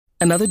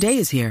Another day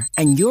is here,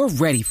 and you're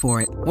ready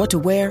for it. What to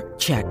wear?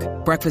 Check.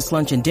 Breakfast,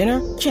 lunch, and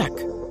dinner? Check.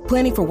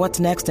 Planning for what's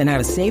next and how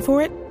to save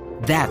for it?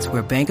 That's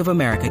where Bank of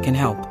America can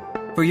help.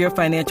 For your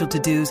financial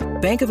to-dos,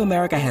 Bank of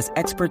America has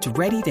experts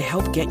ready to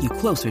help get you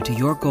closer to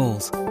your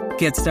goals.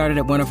 Get started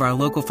at one of our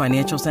local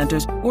financial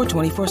centers or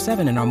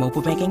 24/7 in our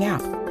mobile banking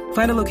app.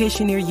 Find a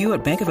location near you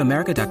at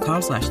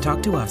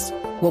bankofamerica.com/talktous.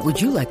 What would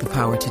you like the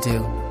power to do?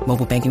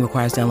 Mobile banking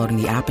requires downloading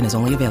the app and is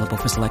only available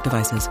for select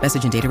devices.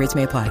 Message and data rates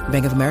may apply.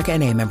 Bank of America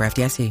N.A., member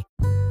FDIC.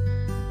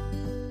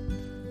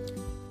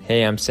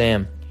 Hey, I'm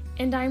Sam.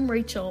 And I'm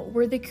Rachel.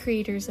 We're the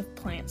creators of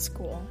Plant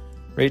School.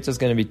 Rachel's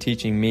going to be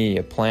teaching me,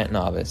 a plant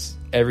novice,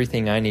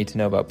 everything I need to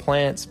know about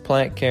plants,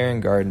 plant care,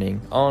 and gardening,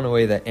 all in a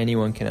way that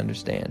anyone can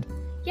understand.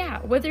 Yeah,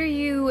 whether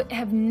you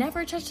have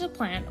never touched a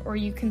plant or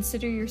you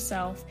consider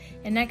yourself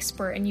an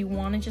expert and you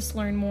want to just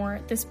learn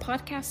more, this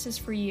podcast is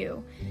for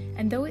you.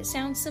 And though it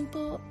sounds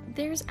simple,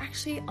 there's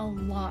actually a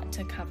lot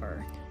to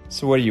cover.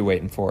 So what are you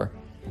waiting for?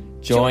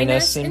 Join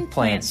us in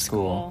Plant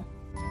School.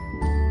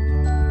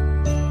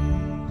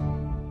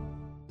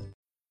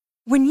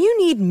 When you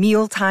need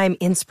mealtime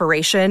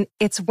inspiration,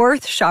 it's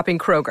worth shopping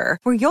Kroger,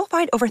 where you'll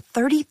find over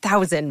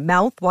 30,000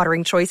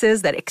 mouth-watering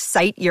choices that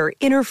excite your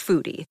inner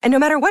foodie. And no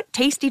matter what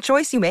tasty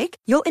choice you make,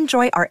 you'll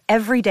enjoy our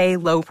everyday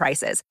low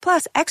prices,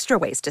 plus extra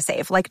ways to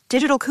save, like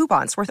digital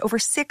coupons worth over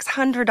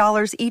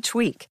 $600 each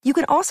week. You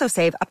can also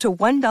save up to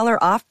 $1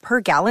 off per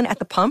gallon at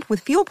the pump with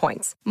fuel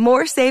points.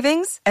 More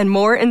savings and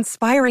more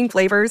inspiring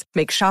flavors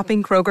make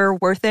shopping Kroger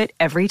worth it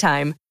every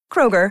time.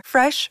 Kroger,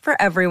 fresh for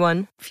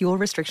everyone. Fuel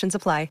restrictions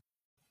apply.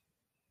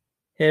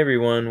 Hey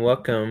everyone,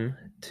 welcome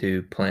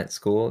to Plant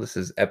School. This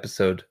is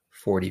episode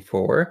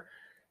 44.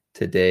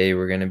 Today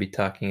we're going to be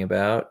talking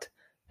about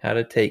how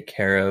to take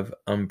care of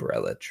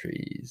umbrella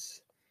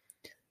trees.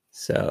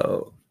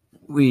 So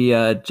we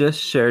just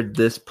shared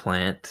this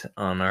plant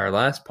on our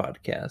last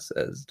podcast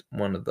as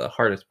one of the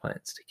hardest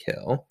plants to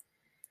kill.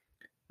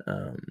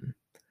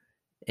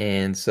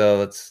 And so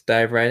let's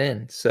dive right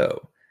in.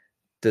 So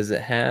does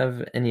it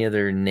have any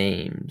other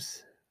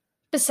names?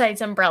 Besides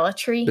umbrella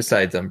tree?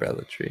 Besides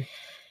umbrella tree.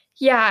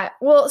 Yeah,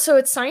 well, so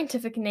its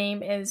scientific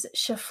name is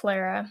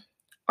Schefflera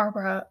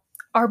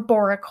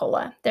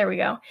arboricola. There we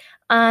go.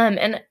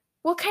 And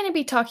we'll kind of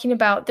be talking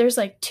about, there's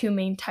like two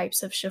main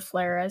types of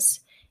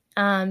Scheffleras.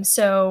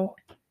 So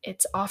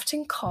it's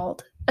often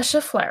called a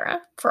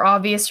Schefflera for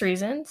obvious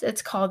reasons.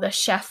 It's called a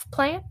Sheff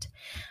plant,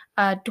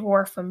 a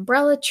dwarf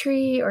umbrella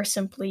tree, or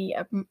simply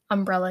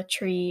umbrella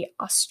tree,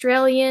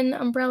 Australian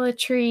umbrella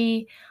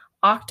tree,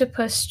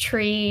 octopus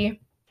tree.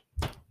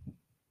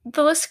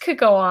 The list could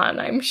go on,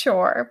 I'm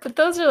sure, but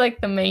those are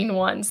like the main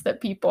ones that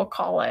people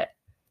call it.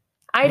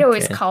 I'd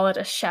always call it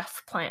a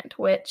Sheff plant,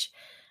 which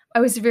I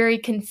was very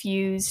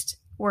confused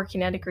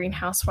working at a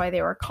greenhouse why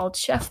they were called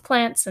Sheff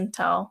plants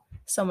until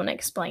someone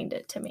explained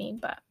it to me.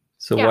 But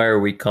so why are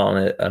we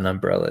calling it an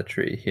umbrella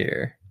tree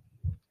here?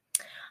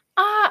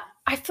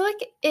 I feel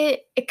like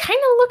it kind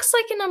of looks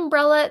like an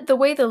umbrella. The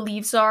way the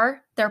leaves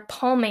are, they're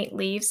palmate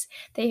leaves.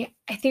 I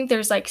think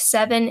there's like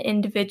 7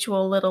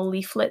 individual little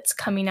leaflets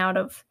coming out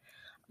of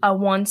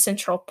one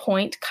central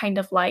point, kind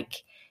of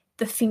like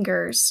the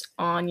fingers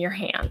on your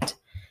hand.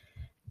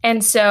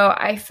 And so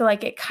I feel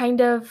like it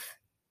kind of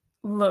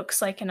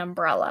looks like an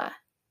umbrella.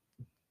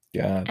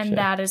 Gotcha. And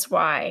that is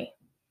why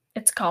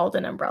it's called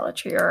an umbrella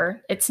tree,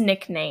 or it's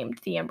nicknamed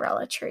the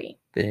umbrella tree.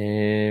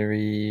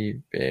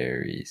 Very,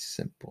 very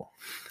simple.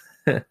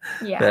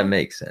 Yeah. That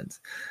makes sense.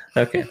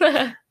 Okay.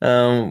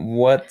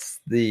 What's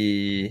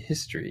the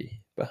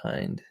history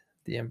behind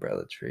the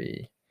umbrella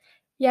tree?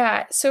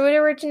 Yeah, so it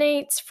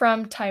originates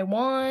from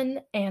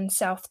Taiwan and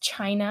South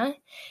China.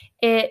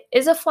 It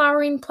is a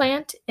flowering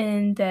plant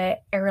in the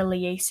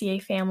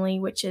Araliaceae family,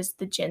 which is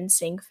the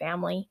ginseng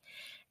family.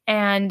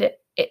 And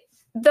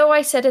though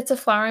I said it's a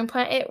flowering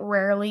plant, it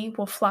rarely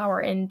will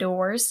flower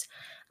indoors.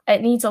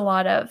 It needs a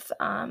lot of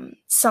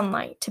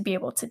sunlight to be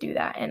able to do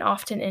that. And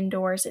often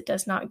indoors, it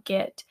does not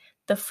get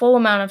the full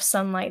amount of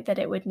sunlight that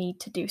it would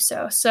need to do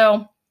so.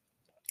 So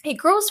it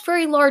grows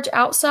very large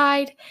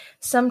outside.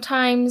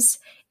 Sometimes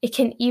it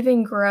can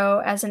even grow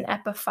as an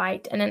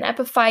epiphyte. And an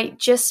epiphyte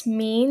just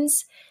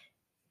means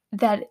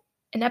that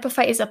an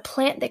epiphyte is a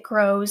plant that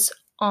grows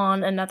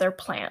on another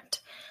plant.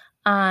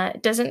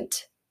 It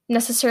doesn't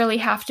necessarily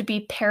have to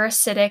be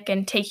parasitic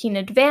and taking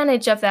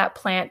advantage of that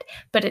plant,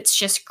 but it's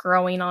just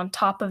growing on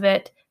top of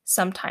it.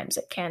 Sometimes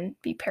it can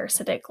be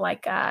parasitic,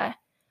 like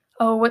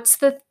what's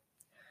the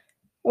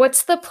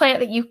plant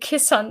that you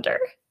kiss under?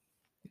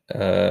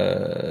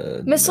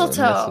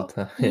 Mistletoe.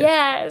 Yeah.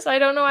 Yes, I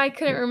don't know why I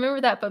couldn't remember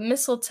that, but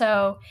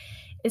mistletoe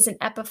is an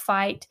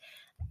epiphyte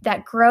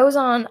that grows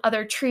on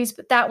other trees,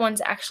 but that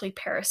one's actually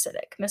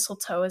parasitic.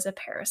 Mistletoe is a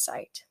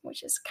parasite,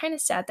 which is kind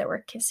of sad that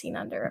we're kissing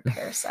under a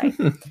parasite,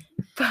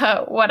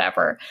 but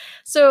whatever.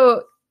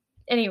 So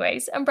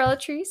anyways, umbrella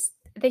trees,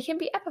 they can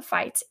be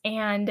epiphytes,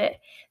 and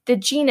the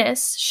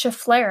genus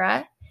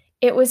Schefflera,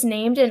 it was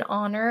named in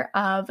honor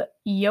of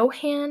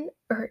Johann,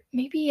 or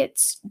maybe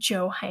it's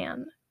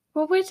Johann.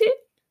 What was it?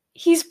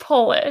 He's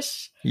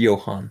Polish.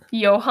 Johann.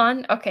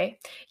 Johann? Okay.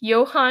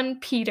 Johann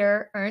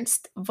Peter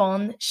Ernst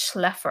von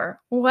Schleffer.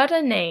 What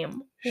a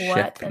name.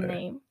 What a Scheffler.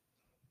 name.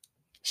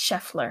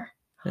 Scheffler.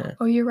 Yeah.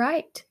 Oh, you're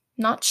right.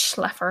 Not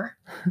Schleffer.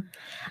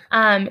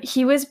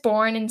 He was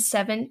born in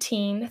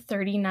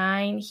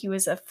 1739. He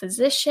was a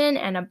physician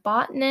and a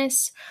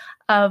botanist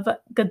of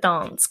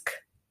Gdansk,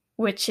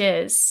 which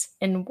is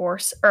in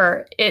Warsaw,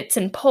 or it's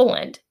in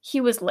Poland.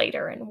 He was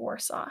later in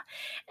Warsaw.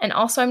 And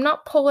also, I'm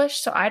not Polish,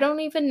 so I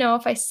don't even know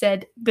if I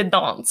said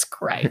Gdansk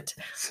right,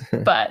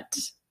 but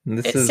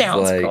it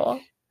sounds cool.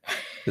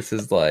 This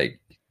is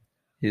like,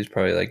 he was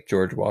probably like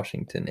George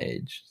Washington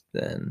age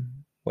then.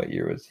 What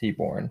year was he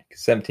born?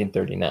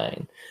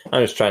 1739.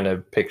 I'm just trying to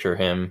picture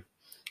him.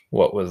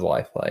 What was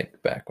life like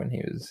back when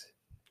he was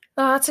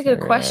Oh, that's a good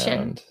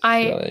question.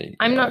 around?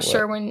 I'm not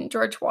sure when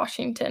George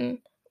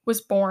Washington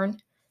was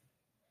born.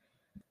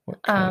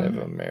 What kind of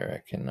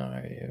American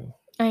are you?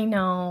 I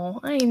know.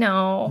 I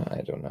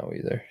don't know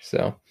either.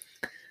 So,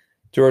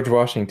 George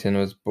Washington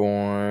was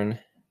born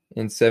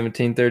in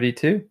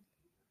 1732.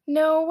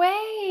 No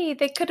way.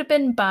 They could have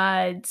been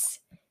buds.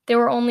 They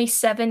were only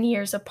 7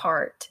 years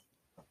apart.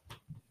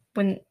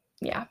 But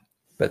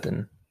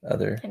then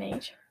In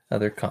age.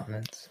 other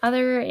continents.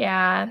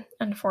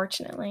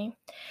 Unfortunately.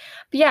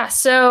 But yeah,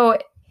 so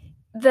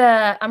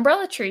the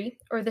umbrella tree,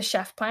 or the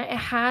chef plant, it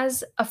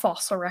has a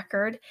fossil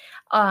record.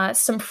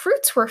 Some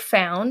fruits were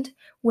found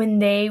when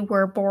they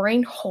were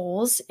boring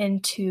holes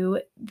into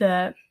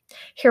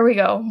here we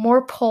go,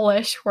 more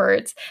Polish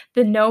words,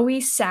 the Nowy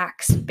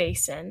Sącz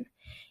Basin.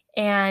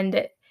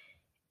 And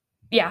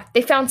yeah,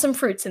 they found some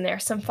fruits in there,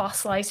 some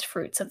fossilized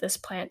fruits of this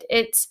plant.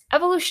 Its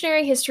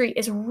evolutionary history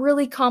is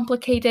really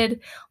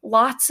complicated.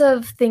 Lots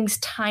of things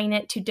tying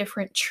it to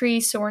different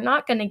trees, so we're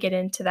not going to get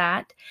into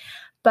that.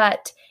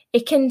 But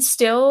it can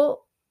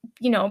still,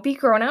 be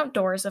grown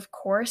outdoors, of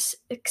course,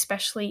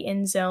 especially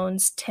in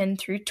zones 10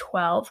 through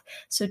 12.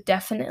 So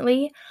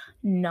definitely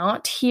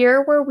not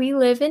here where we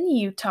live in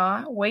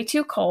Utah, way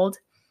too cold.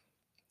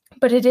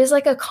 But it is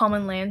like a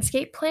common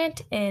landscape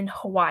plant in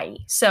Hawaii.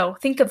 So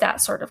think of that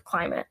sort of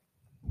climate.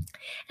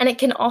 And it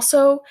can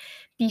also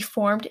be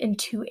formed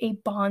into a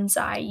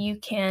bonsai. You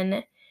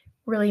can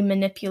really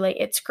manipulate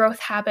its growth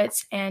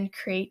habits and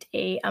create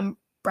a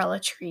umbrella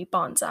tree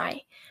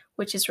bonsai,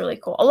 which is really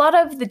cool. A lot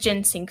of the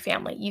ginseng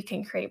family you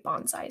can create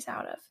bonsais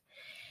out of.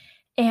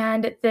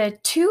 And the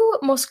two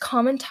most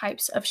common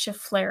types of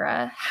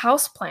Schefflera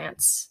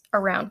houseplants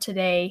around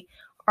today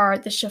are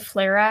the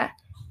Schefflera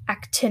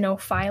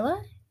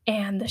actinophylla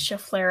and the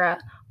Schefflera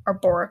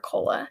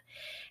arboricola.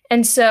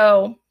 And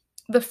so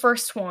the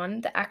first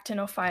one, the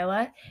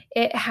actinophylla,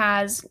 it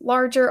has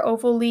larger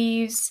oval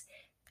leaves.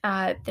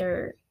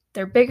 They're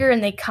bigger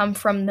and they come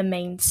from the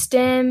main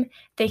stem.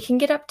 They can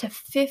get up to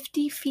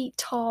 50 feet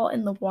tall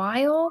in the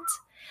wild,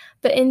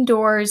 but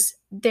indoors,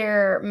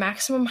 their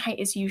maximum height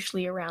is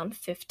usually around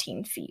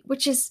 15 feet,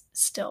 which is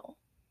still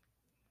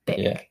big.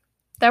 Yeah.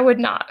 That would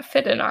not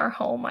fit in our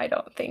home, I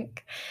don't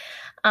think.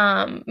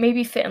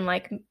 Maybe fit in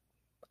like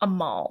a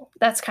mall.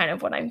 That's kind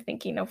of what I'm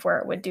thinking of where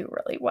it would do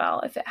really well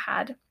if it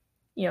had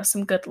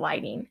some good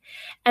lighting.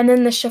 And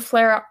then the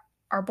Schefflera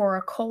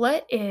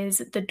arboricola is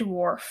the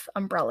dwarf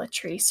umbrella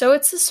tree. So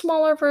it's a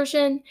smaller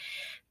version.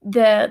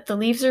 The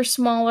leaves are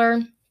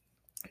smaller.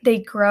 They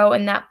grow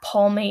in that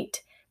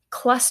palmate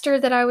cluster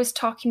that I was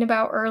talking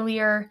about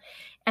earlier.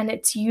 And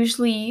it's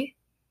usually,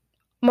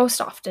 most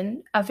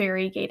often, a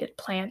variegated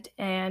plant.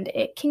 And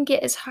it can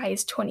get as high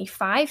as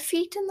 25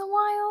 feet in the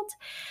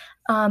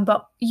wild,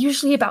 but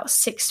usually about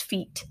 6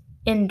 feet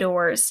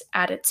indoors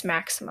at its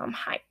maximum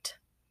height.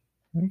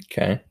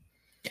 Okay.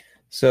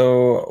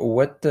 So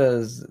what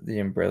does the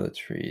umbrella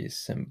tree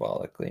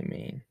symbolically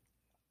mean?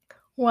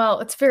 Well,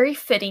 it's very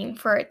fitting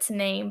for its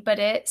name, but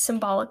it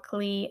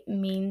symbolically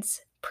means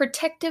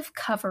protective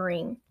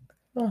covering.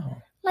 Oh.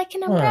 Like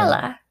an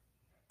umbrella.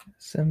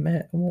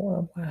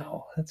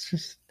 Wow. That's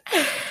just...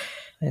 I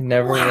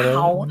never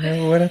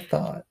would have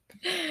thought.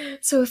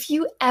 So if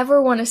you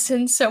ever want to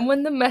send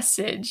someone the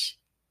message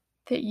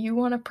that you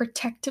want to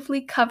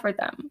protectively cover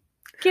them,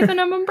 give an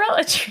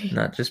umbrella tree.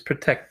 Not just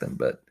protect them,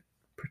 but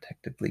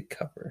protectively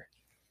cover.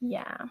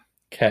 Yeah.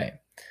 Okay.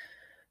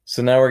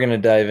 So now we're going to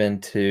dive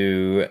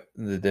into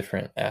the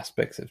different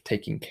aspects of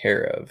taking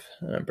care of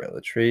an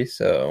umbrella tree.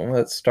 So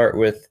let's start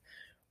with,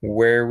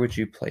 where would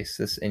you place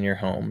this in your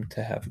home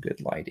to have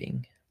good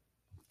lighting?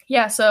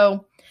 Yeah,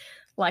 so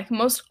like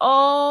most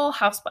all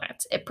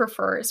houseplants, it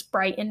prefers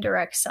bright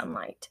indirect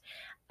sunlight.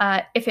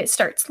 If it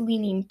starts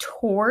leaning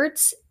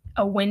towards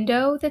a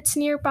window that's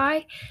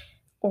nearby,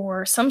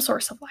 or some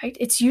source of light,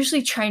 it's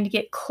usually trying to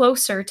get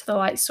closer to the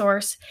light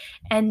source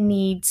and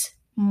needs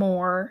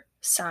more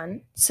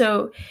sun.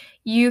 So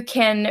you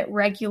can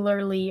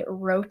regularly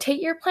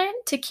rotate your plant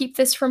to keep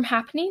this from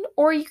happening,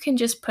 or you can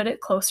just put it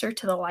closer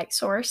to the light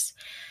source.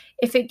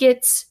 If it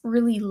gets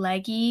really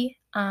leggy,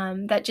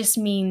 that just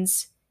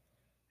means,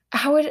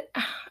 how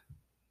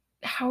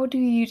do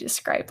you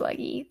describe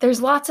leggy?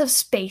 There's lots of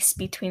space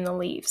between the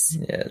leaves.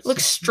 Yeah, it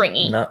looks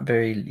stringy. Not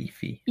very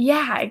leafy.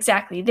 Yeah,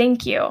 exactly.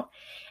 Thank you.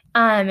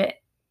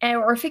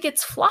 or if it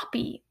gets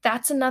floppy,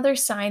 that's another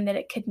sign that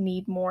it could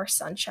need more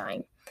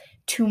sunshine.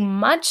 Too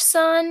much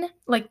sun,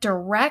 like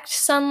direct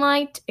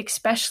sunlight,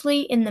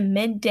 especially in the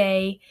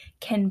midday,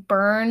 can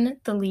burn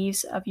the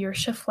leaves of your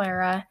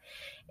Schefflera,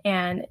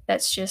 and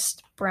that's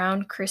just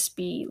brown,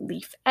 crispy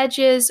leaf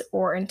edges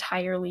or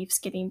entire leaves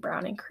getting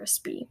brown and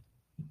crispy.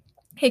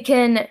 It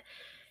can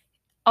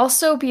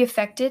also be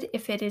affected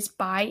if it is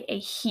by a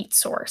heat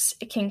source.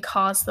 It can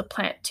cause the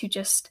plant to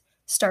just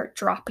start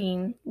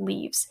dropping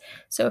leaves.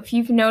 So if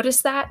you've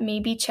noticed that,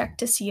 maybe check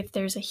to see if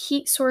there's a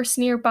heat source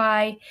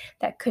nearby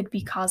that could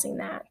be causing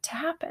that to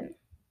happen.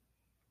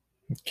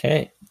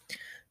 Okay.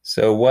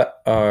 So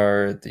what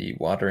are the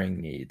watering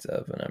needs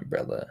of an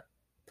umbrella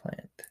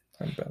plant?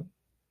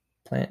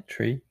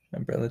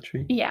 Umbrella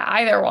tree? Yeah,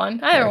 either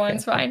one. Either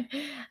one's fine.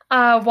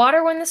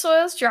 Water when the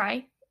soil is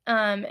dry,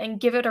 and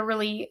give it a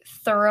really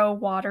thorough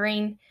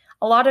watering.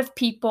 A lot of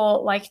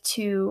people like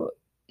to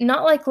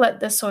not like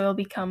let the soil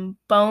become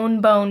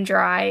bone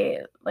dry,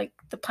 like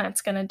the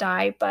plant's gonna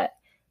die, but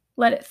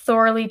let it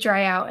thoroughly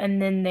dry out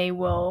and then they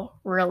will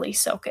really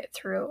soak it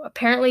through.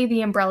 Apparently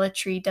the umbrella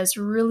tree does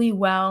really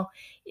well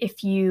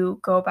if you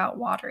go about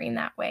watering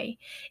that way.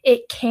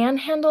 It can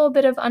handle a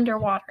bit of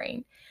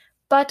underwatering,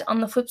 but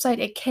on the flip side,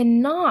 it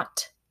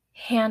cannot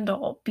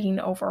handle being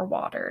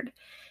overwatered.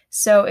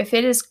 So if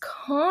it is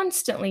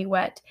constantly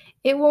wet,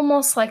 it will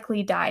most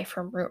likely die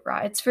from root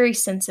rot. It's very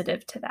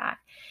sensitive to that.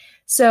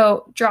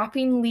 So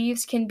dropping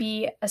leaves can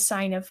be a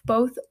sign of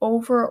both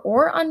over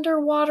or under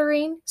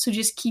watering. So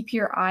just keep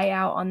your eye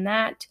out on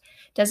that.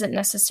 Doesn't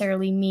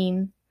necessarily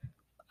mean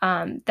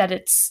that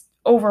it's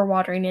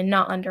overwatering and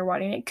not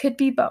underwatering. It could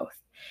be both.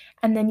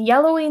 And then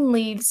yellowing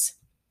leaves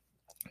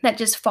that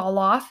just fall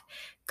off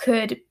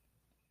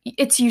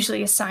it's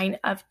usually a sign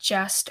of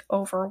just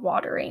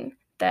overwatering.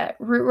 That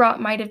root rot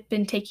might have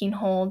been taking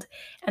hold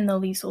and the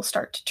leaves will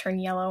start to turn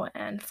yellow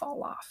and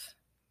fall off.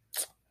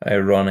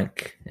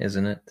 Ironic,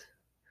 isn't it?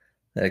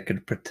 That it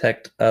could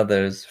protect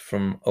others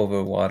from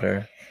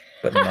overwater,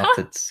 but not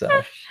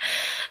itself.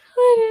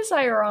 That is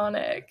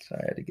ironic.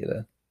 Sorry, I had to get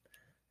a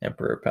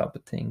Emperor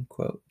Palpatine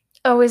quote.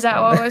 Oh, is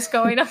that what was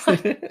going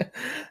on?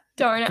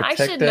 Darn it, I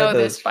should know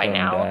this by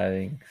now.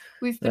 Dying.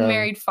 We've been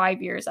married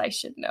 5 years. I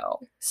should know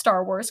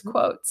Star Wars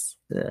quotes.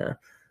 Yeah.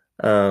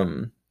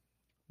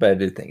 But I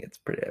do think it's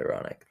pretty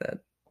ironic that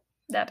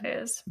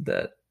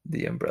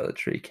the umbrella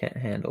tree can't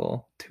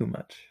handle too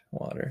much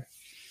water.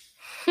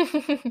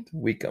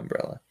 Weak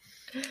umbrella.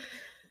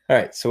 All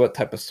right, so what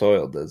type of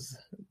soil does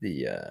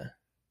the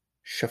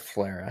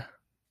Schefflera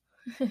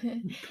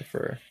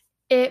prefer?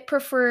 It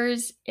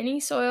prefers any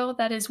soil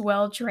that is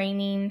well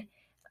draining.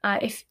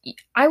 If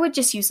I would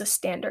just use a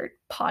standard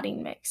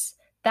potting mix.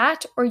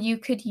 That, or you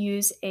could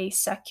use a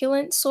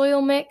succulent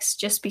soil mix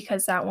just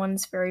because that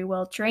one's very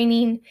well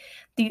draining.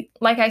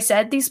 Like I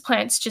said, these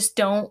plants just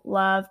don't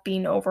love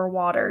being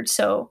overwatered.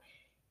 So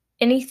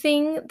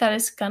anything that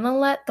is going to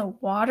let the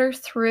water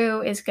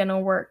through is going to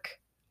work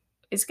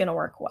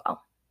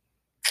well.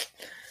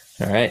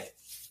 All right.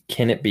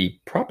 Can it be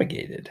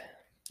propagated?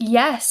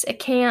 Yes, it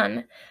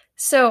can.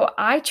 So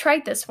I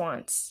tried this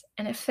once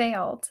and it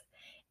failed.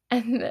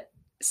 And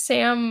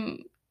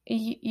Sam,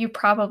 you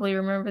probably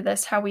remember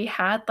this, how we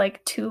had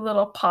like 2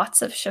 little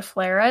pots of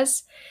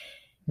Scheffleras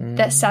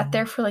that sat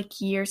there for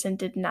like years and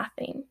did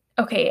nothing.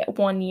 Okay,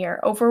 1 year,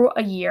 over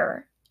a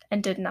year,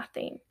 and did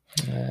nothing.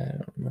 I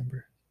don't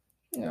remember.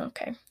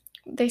 Okay.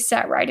 They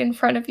sat right in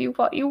front of you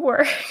while you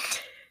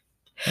worked.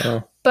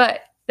 Oh.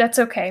 But that's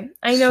okay.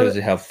 I know. Shows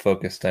you how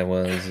focused I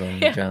was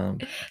on the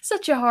job.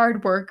 Such a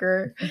hard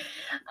worker.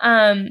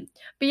 But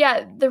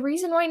yeah, the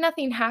reason why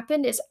nothing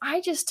happened is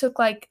I just took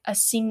like a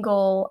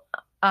single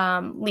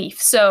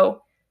leaf.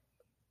 So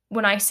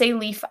when I say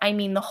leaf, I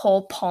mean the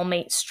whole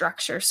palmate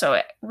structure. So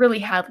it really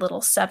had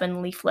little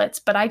 7 leaflets,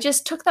 but I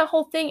just took that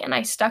whole thing and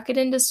I stuck it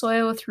into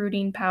soil with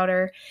rooting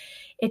powder.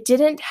 It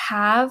didn't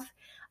have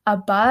a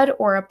bud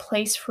or a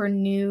place for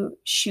new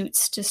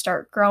shoots to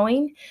start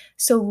growing.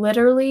 So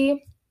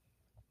literally,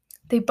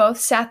 they both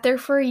sat there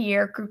for a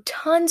year, grew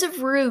tons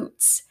of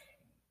roots,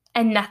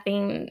 and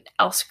nothing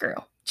else grew.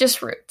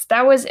 Just roots.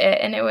 That was it.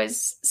 And it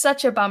was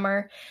such a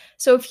bummer.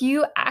 So if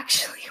you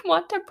actually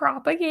want to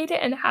propagate it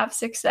and have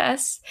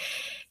success,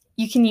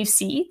 you can use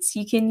seeds,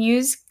 you can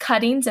use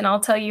cuttings, and I'll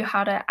tell you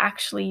how to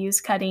actually use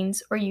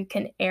cuttings, or you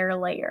can air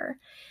layer.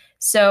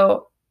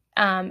 So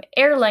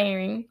air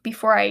layering,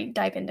 before I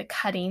dive into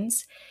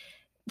cuttings,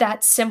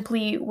 that's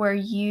simply where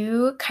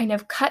you kind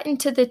of cut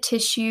into the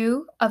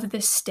tissue of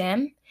the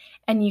stem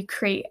and you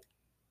create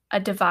a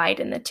divide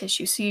in the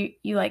tissue. So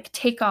you like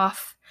take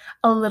off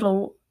a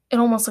little, it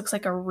almost looks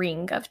like a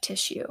ring of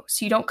tissue.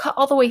 So you don't cut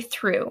all the way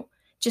through,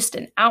 just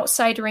an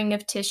outside ring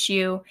of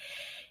tissue,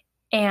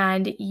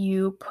 and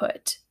you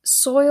put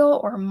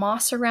soil or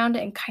moss around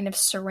it and kind of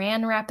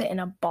saran wrap it in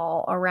a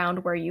ball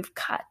around where you've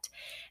cut.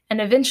 And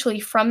eventually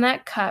from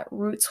that cut,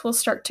 roots will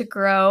start to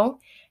grow.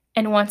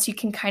 And once you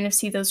can kind of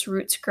see those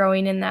roots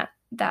growing in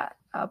that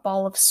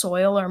ball of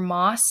soil or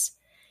moss,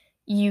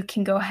 you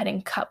can go ahead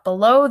and cut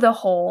below the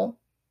hole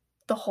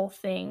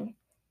thing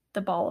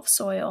the ball of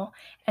soil,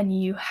 and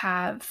you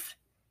have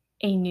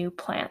a new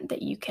plant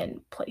that you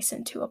can place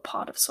into a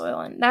pot of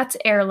soil. And that's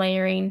air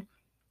layering.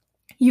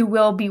 You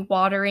will be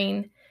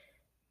watering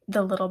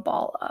the little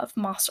ball of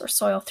moss or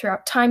soil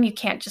throughout time. You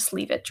can't just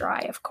leave it dry,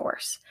 of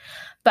course.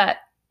 But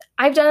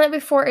I've done it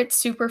before. It's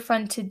super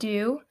fun to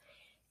do.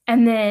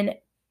 And then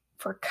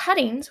for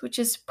cuttings, which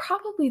is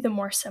probably the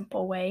more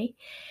simple way,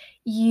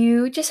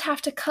 you just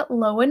have to cut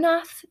low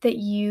enough that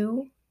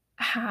you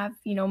have,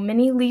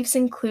 many leaves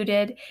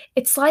included.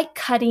 It's like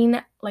cutting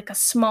like a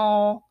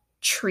small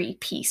tree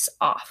piece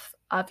off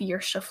of your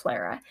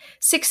Schefflera,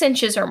 6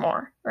 inches or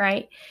more,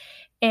 right?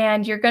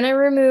 And you're going to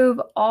remove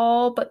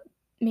all but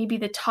maybe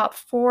the top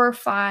 4 or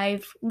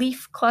 5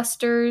 leaf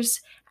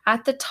clusters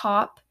at the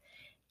top.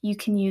 You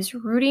can use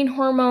rooting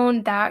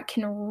hormone. That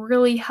can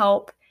really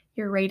help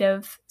your rate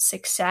of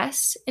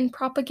success in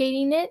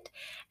propagating it.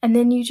 And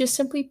then you just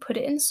simply put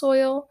it in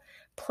soil,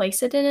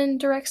 place it in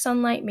direct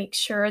sunlight, make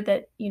sure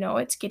that,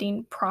 it's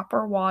getting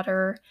proper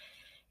water.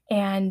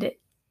 And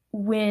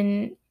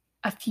when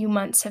a few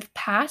months have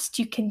passed,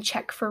 you can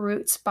check for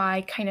roots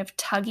by kind of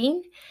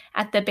tugging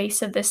at the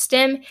base of the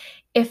stem.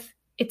 If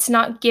it's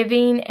not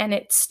giving and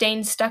it's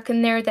staying stuck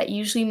in there, that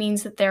usually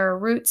means that there are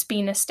roots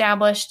being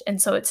established,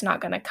 and so it's not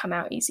going to come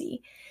out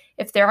easy.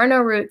 If there are no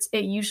roots,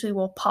 it usually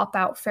will pop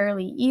out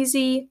fairly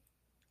easy,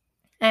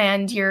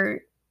 and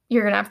you're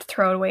going to have to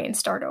throw it away and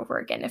start over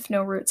again if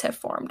no roots have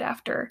formed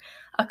after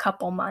a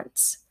couple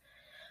months.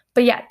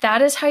 But yeah,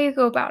 that is how you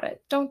go about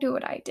it. Don't do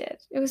what I did.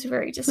 It was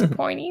very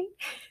disappointing.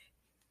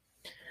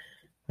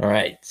 All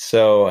right.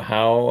 So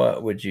how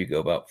would you go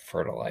about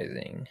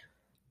fertilizing?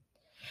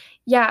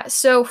 Yeah,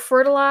 so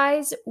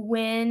fertilize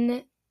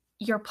when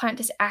your plant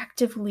is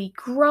actively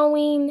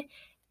growing,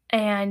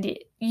 and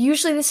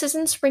usually this is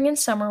in spring and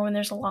summer when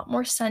there's a lot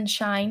more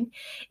sunshine.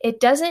 It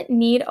doesn't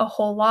need a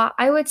whole lot.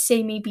 I would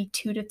say maybe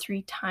 2 to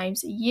 3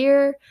 times a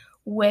year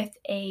with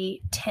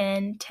a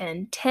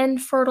 10-10-10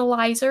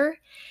 fertilizer.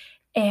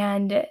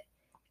 And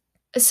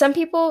some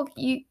people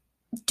you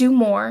do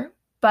more,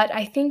 but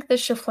I think the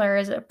Schefflera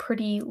is a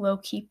pretty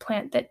low-key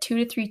plant that 2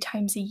 to 3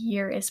 times a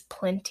year is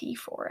plenty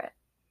for it.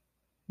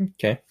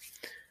 Okay.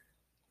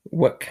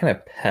 What kind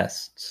of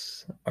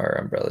pests are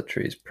umbrella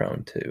trees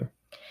prone to?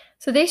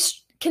 So they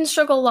can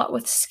struggle a lot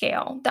with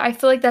scale. I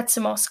feel like that's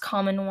the most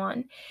common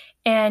one.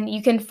 And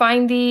you can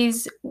find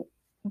these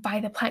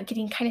by the plant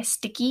getting kind of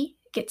sticky,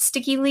 get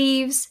sticky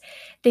leaves.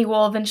 They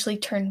will eventually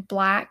turn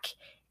black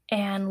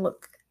and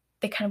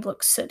they kind of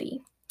look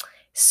sooty.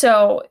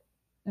 So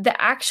the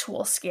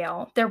actual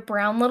scale, they're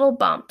brown little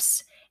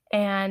bumps,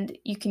 and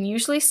you can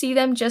usually see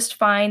them just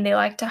fine. They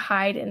like to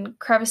hide in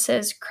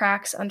crevices,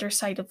 cracks,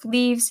 underside of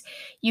leaves.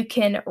 You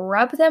can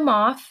rub them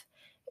off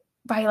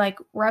by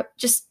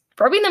just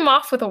rubbing them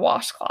off with a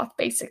washcloth,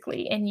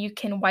 basically, and you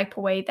can wipe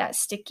away that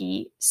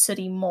sticky,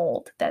 sooty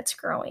mold that's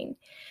growing.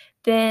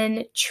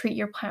 Then treat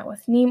your plant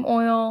with neem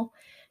oil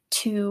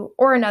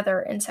or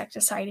another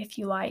insecticide if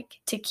you like,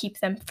 to keep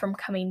them from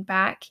coming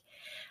back.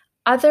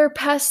 Other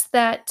pests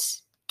that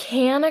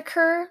can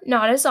occur,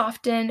 not as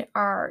often,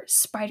 are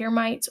spider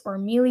mites or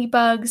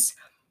mealybugs.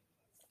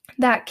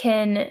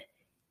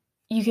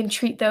 You can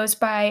treat those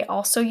by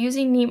also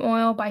using neem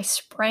oil, by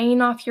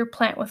spraying off your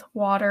plant with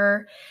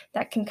water.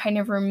 That can kind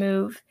of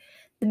remove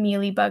the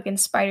mealybug and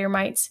spider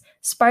mites.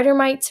 Spider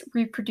mites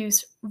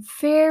reproduce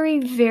very,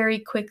 very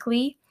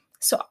quickly,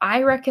 so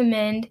I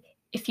recommend,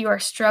 if you are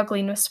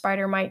struggling with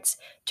spider mites,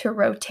 to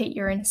rotate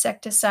your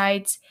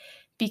insecticides,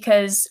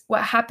 because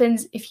what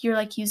happens if you're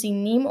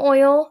using neem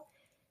oil,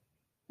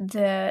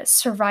 the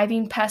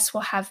surviving pests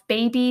will have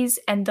babies,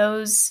 and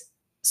those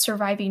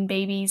surviving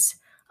babies,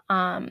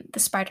 the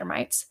spider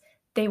mites,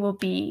 they will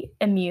be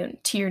immune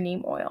to your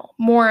neem oil,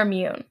 more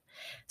immune.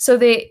 So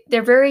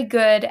they're very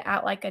good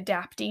at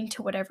adapting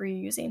to whatever you're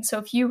using. So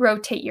if you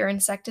rotate your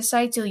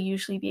insecticides, you'll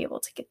usually be able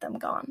to get them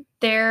gone.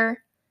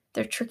 They're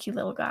tricky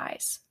little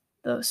guys,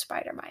 those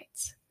spider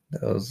mites.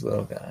 Those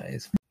little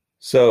guys.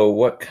 So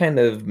what kind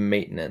of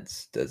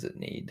maintenance does it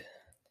need?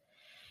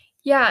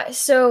 Yeah,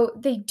 so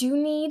they do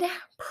need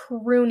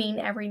pruning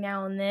every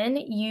now and then.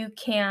 You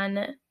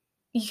can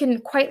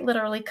quite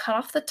literally cut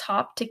off the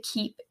top to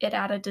keep it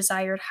at a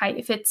desired height.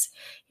 If it's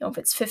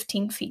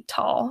 15 feet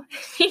tall,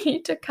 you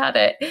need to cut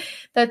it.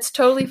 That's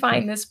totally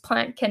fine. This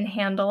plant can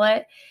handle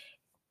it.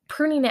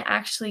 Pruning it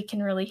actually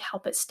can really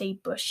help it stay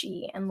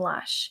bushy and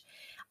lush.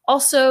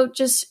 Also,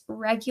 just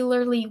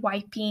regularly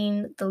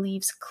wiping the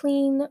leaves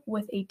clean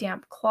with a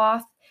damp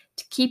cloth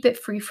to keep it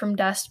free from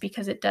dust,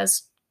 because it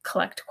does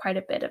collect quite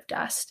a bit of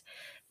dust.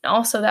 And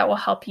also that will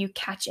help you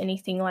catch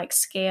anything like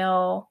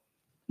scale,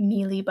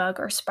 mealybug,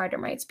 or spider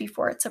mites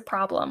before it's a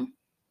problem.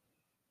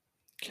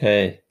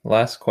 Okay,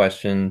 last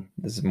question.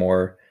 This is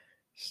more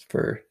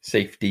for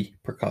safety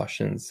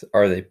precautions.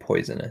 Are they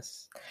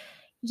poisonous?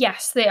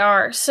 Yes, they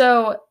are.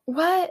 So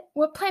what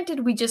plant did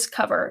we just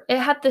cover? It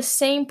had the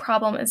same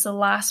problem as the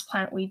last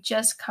plant we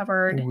just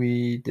covered.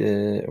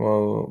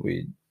 The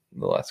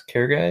last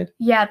care guide?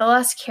 Yeah, the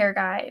last care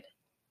guide.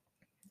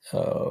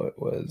 Oh, it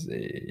was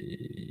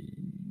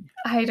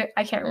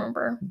I can't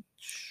remember.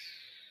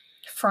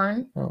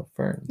 fern. Oh,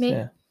 ferns, Maybe.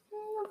 yeah.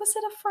 Was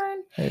it a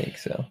fern? I think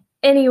so.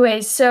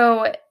 Anyway,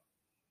 so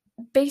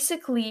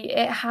basically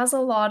it has a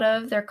lot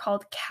of, they're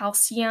called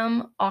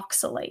calcium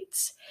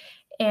oxalates.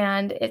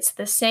 And it's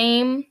the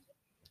same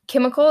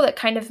chemical that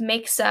kind of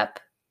makes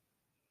up,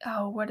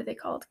 what are they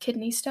called?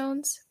 Kidney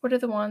stones? What are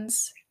the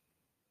ones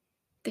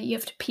that you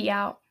have to pee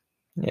out?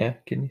 Yeah,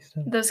 kidney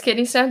stones. Those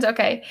kidney stones?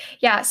 Okay.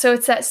 Yeah, so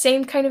it's that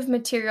same kind of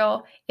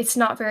material. It's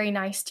not very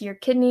nice to your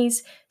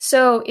kidneys.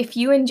 So if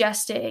you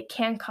ingest it, it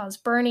can cause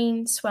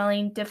burning,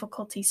 swelling,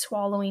 difficulty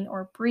swallowing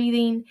or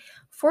breathing.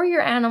 For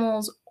your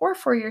animals or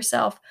for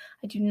yourself,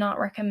 I do not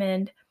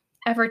recommend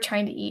ever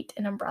trying to eat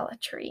an umbrella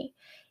tree.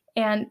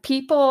 And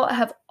people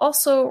have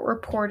also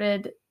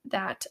reported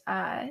that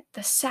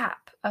the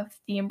sap of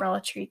the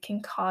umbrella tree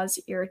can cause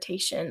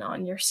irritation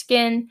on your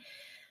skin.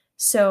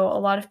 So a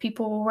lot of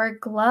people will wear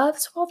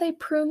gloves while they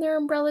prune their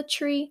umbrella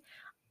tree.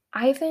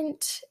 I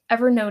haven't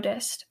ever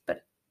noticed,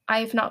 but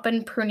I have not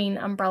been pruning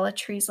umbrella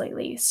trees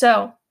lately.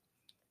 So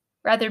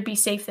rather be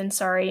safe than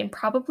sorry and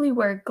probably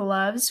wear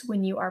gloves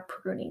when you are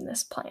pruning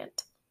this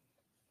plant.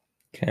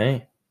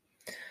 Okay.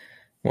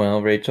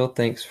 Well, Rachel,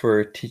 thanks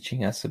for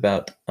teaching us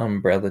about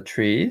umbrella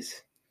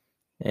trees.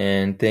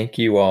 And thank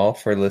you all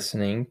for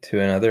listening to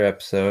another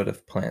episode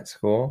of Plant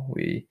School.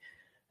 I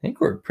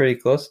think we're pretty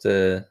close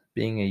to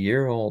being a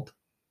year old.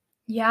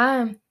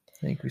 Yeah. I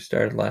think we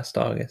started last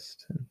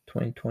August in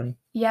 2020.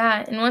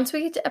 Yeah, and once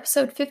we get to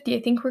episode 50,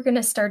 I think we're going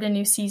to start a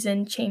new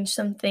season, change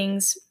some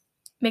things,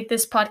 make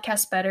this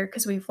podcast better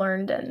because we've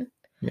learned and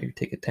maybe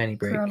take a tiny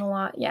break. Grown a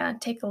lot. Yeah,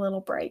 take a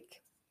little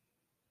break.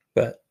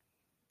 But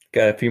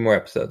got a few more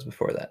episodes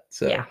before that.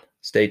 So yeah.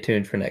 Stay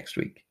tuned for next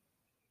week.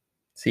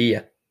 See ya.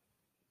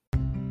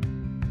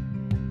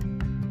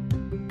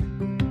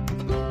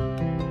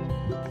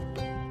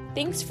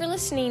 Thanks for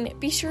listening.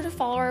 Be sure to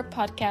follow our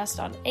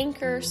podcast on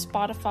Anchor,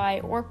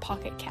 Spotify, or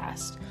Pocket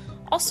Cast.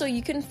 Also,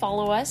 you can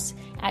follow us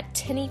at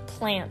Tenny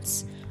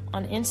Plants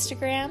on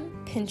Instagram,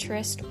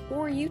 Pinterest,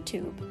 or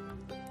YouTube.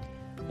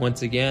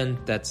 Once again,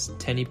 that's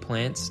Tenny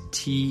Plants,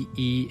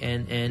 Tenney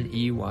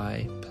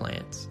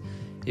Plants.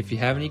 If you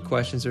have any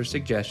questions or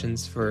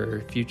suggestions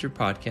for future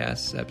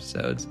podcast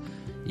episodes,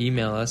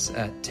 email us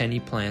at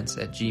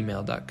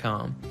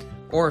tennyplants@gmail.com.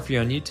 Or if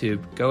you're on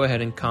YouTube, go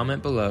ahead and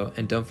comment below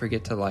and don't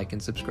forget to like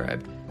and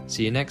subscribe.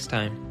 See you next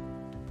time.